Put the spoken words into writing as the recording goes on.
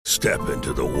Step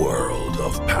into the world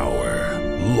of power,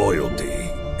 loyalty,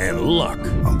 and luck.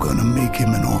 I'm gonna make him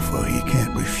an offer he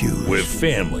can't refuse. With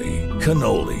family,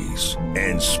 cannolis,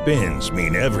 and spins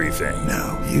mean everything.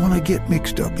 Now, you wanna get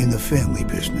mixed up in the family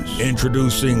business.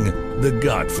 Introducing The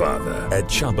Godfather at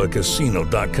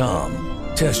ChumbaCasino.com.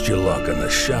 Test your luck in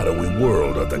the shadowy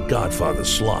world of The Godfather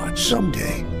slot.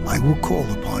 Someday, I will call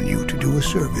upon you to do a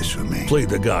service for me. Play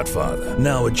The Godfather,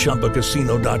 now at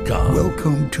ChumbaCasino.com.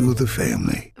 Welcome to the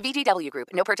family. VGW Group.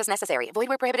 No purchase necessary. Void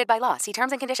where prohibited by law. See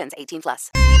terms and conditions. 18+.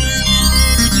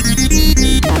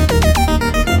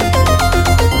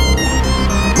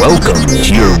 Welcome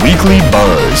to your weekly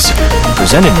buzz,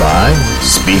 presented by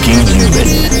Speaking Human.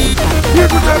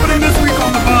 Here's what's happening this week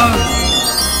on the Buzz.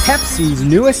 Pepsi's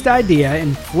newest idea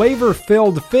in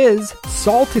flavor-filled fizz,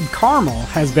 salted caramel,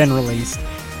 has been released,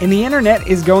 and the internet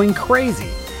is going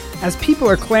crazy, as people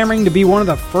are clamoring to be one of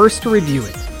the first to review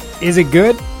it. Is it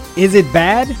good? Is it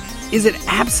bad? Is it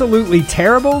absolutely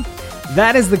terrible?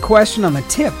 That is the question on the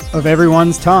tip of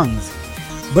everyone's tongues.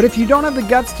 But if you don't have the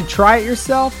guts to try it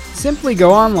yourself, simply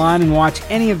go online and watch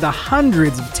any of the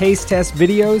hundreds of taste test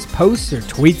videos, posts, or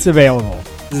tweets available.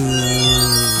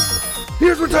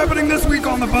 Here's what's happening this week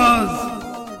on the Buzz.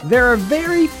 There are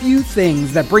very few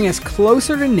things that bring us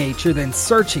closer to nature than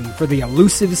searching for the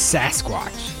elusive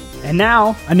Sasquatch. And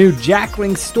now, a new Jack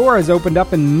Link store has opened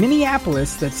up in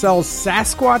Minneapolis that sells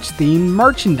Sasquatch-themed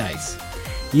merchandise.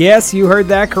 Yes, you heard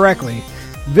that correctly.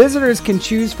 Visitors can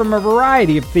choose from a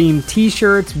variety of themed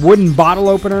t-shirts, wooden bottle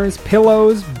openers,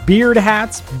 pillows, beard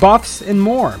hats, buffs, and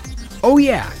more. Oh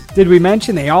yeah, did we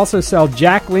mention they also sell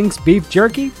Jack Link's beef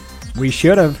jerky? We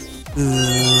should have.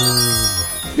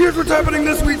 Here's what's happening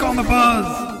this week on the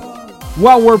Buzz.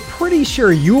 While we're pretty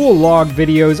sure Yule log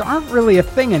videos aren't really a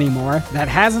thing anymore, that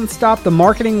hasn't stopped the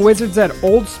marketing wizards at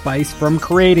Old Spice from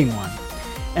creating one.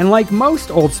 And like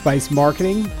most Old Spice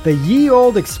marketing, the ye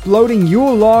old exploding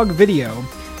Yule log video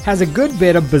has a good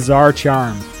bit of bizarre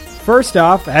charm. First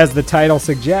off, as the title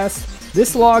suggests,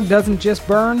 this log doesn't just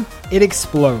burn, it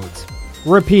explodes.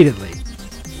 Repeatedly.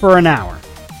 For an hour.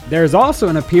 There's also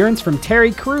an appearance from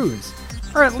Terry Crews,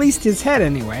 or at least his head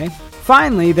anyway.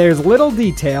 Finally, there's little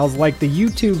details like the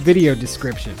YouTube video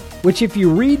description, which if you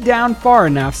read down far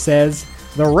enough says,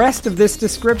 the rest of this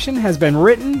description has been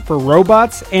written for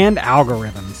robots and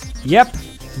algorithms. Yep,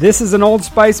 this is an Old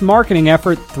Spice marketing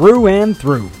effort through and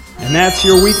through. And that's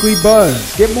your weekly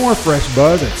buzz. Get more fresh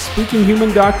buzz at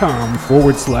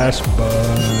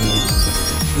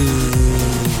speakinghuman.com/buzz.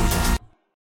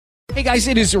 Hey guys,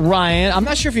 it is Ryan. I'm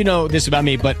not sure if you know this about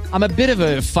me, but I'm a bit of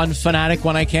a fun fanatic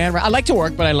when I can. I like to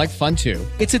work, but I like fun too.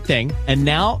 It's a thing. And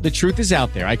now the truth is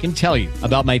out there. I can tell you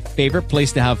about my favorite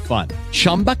place to have fun.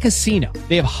 Chumba Casino.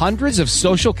 They have hundreds of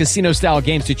social casino style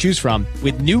games to choose from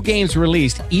with new games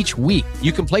released each week.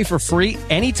 You can play for free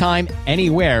anytime,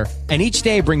 anywhere. And each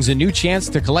day brings a new chance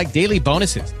to collect daily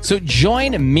bonuses. So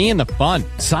join me in the fun.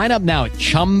 Sign up now at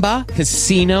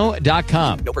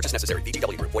ChumbaCasino.com. No purchase necessary.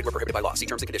 VGW Group. Void where prohibited by law. See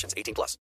terms and conditions. 18+.